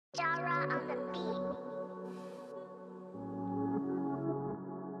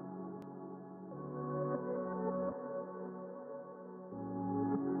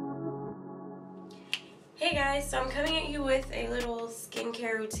Hey guys, so I'm coming at you with a little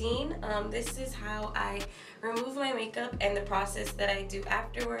skincare routine. This is how I remove my makeup and the process that I do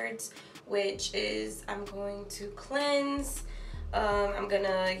afterwards, which is I'm going to cleanse, I'm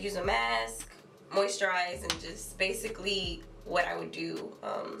gonna use a mask, moisturize, and just basically what I would do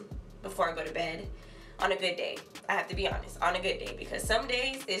before I go to bed on a good day. I have to be honest, on a good day, because some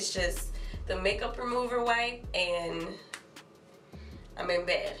days it's just the makeup remover wipe and I'm in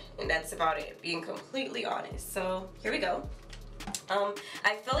bed, and that's about it, being completely honest. So here we go.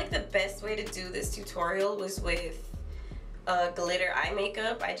 I feel like the best way to do this tutorial was with glitter eye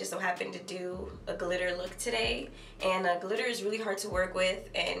makeup. I just so happened to do a glitter look today, and glitter is really hard to work with,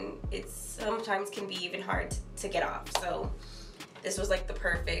 and it sometimes can be even hard to get off. So this was like the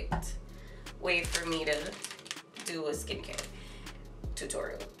perfect way for me to do a skincare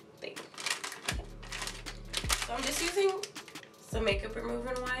tutorial thing. So I'm just using some makeup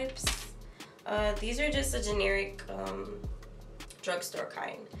remover wipes. These are just a generic drugstore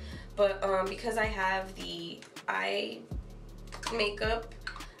kind, but because I have the eye makeup,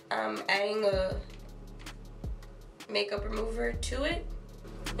 I'm adding a makeup remover to it,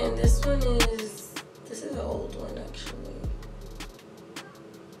 and this is an old one actually.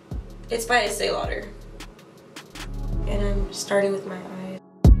 It's by Estee Lauder, and I'm starting with my eyes.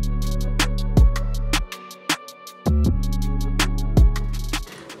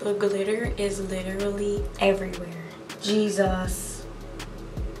 The glitter is literally everywhere. Jesus.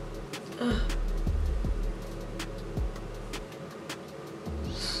 Ugh.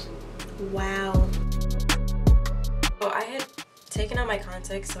 Wow. Well, I had taken out my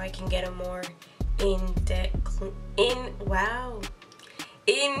contacts so I can get a more in-depth,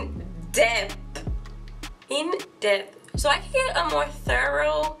 so I can get a more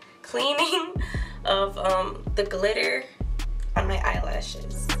thorough cleaning of the glitter on my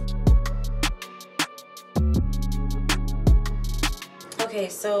eyelashes. Okay,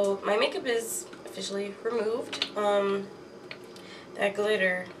 so my makeup is officially removed. That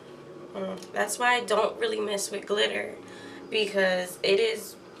glitter, that's why I don't really mess with glitter, because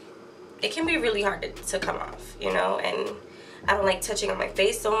it can be really hard to come off, you know, and I don't like touching on my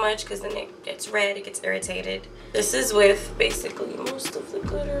face so much because then it gets red, it gets irritated. This is with basically most of the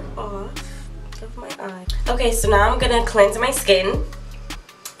glitter off of my eye. Okay, so now I'm gonna cleanse my skin,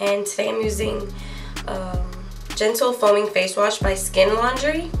 and today I'm using Gentle Foaming Face Wash by Skin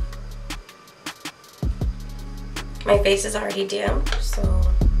Laundry. My face is already damp, so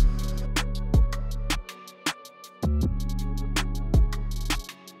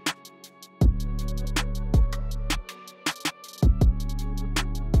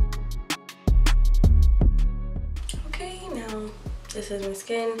okay, now this is my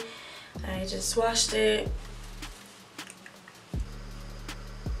skin. I just washed it.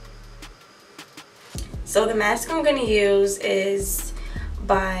 So the mask I'm going to use is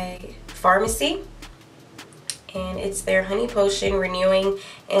by Farmacy, and it's their Honey Potion Renewing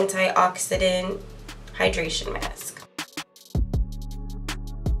Antioxidant Hydration Mask.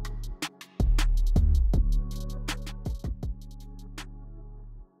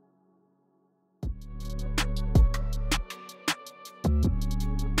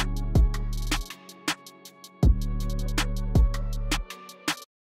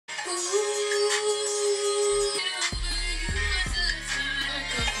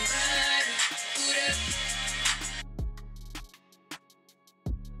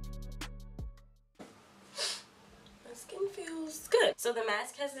 So the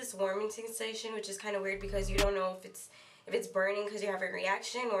mask has this warming sensation, which is kind of weird because you don't know if it's burning because you're having a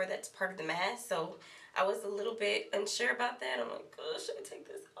reaction or that's part of the mask. So I was a little bit unsure about that. I'm like, oh, should I take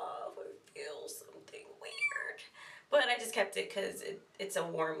this off? I feel something weird. But I just kept it because it's a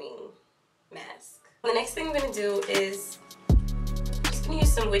warming mask. The next thing I'm going to do is I'm just going to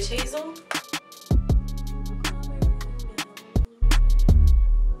use some witch hazel.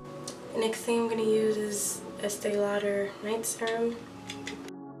 The next thing I'm going to use is Estee Lauder Night Serum.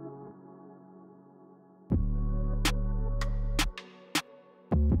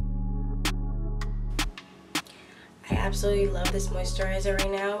 I absolutely love this moisturizer right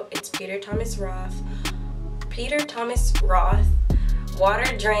now. It's Peter Thomas Roth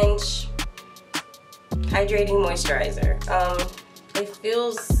Water Drench Hydrating Moisturizer. It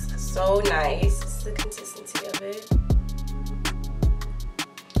feels so nice. It's the consistency of it.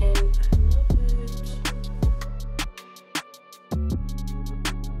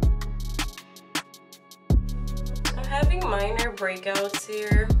 Having minor breakouts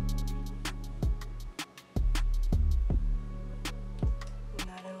here. I'm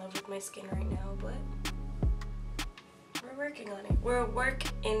not in love with my skin right now, but we're working on it. We're a work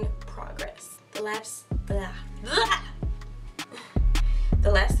in progress. The Blah. Blah.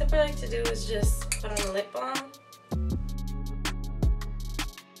 The last step I like to do is just put on a lip balm.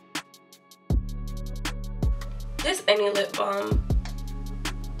 Just any lip balm.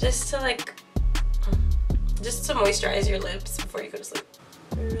 Just to moisturize your lips before you go to sleep.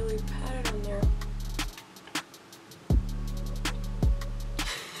 Really pat it on there.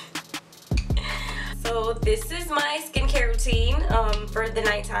 So this is my skincare routine for the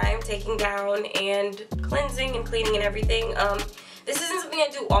nighttime, taking down and cleansing and cleaning and everything. This isn't something I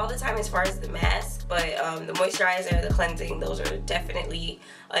do all the time as far as the mask, but the moisturizer, the cleansing, those are definitely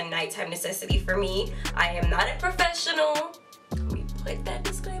a nighttime necessity for me. I am not a professional. Let me put that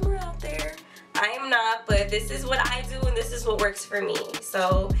disclaimer out there. I am not, but this is what I do and this is what works for me.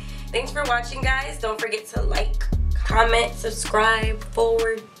 So thanks for watching, guys. Don't forget to like, comment, subscribe,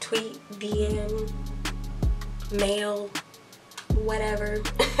 forward, tweet, DM, mail, whatever.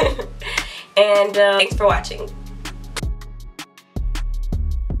 And thanks for watching.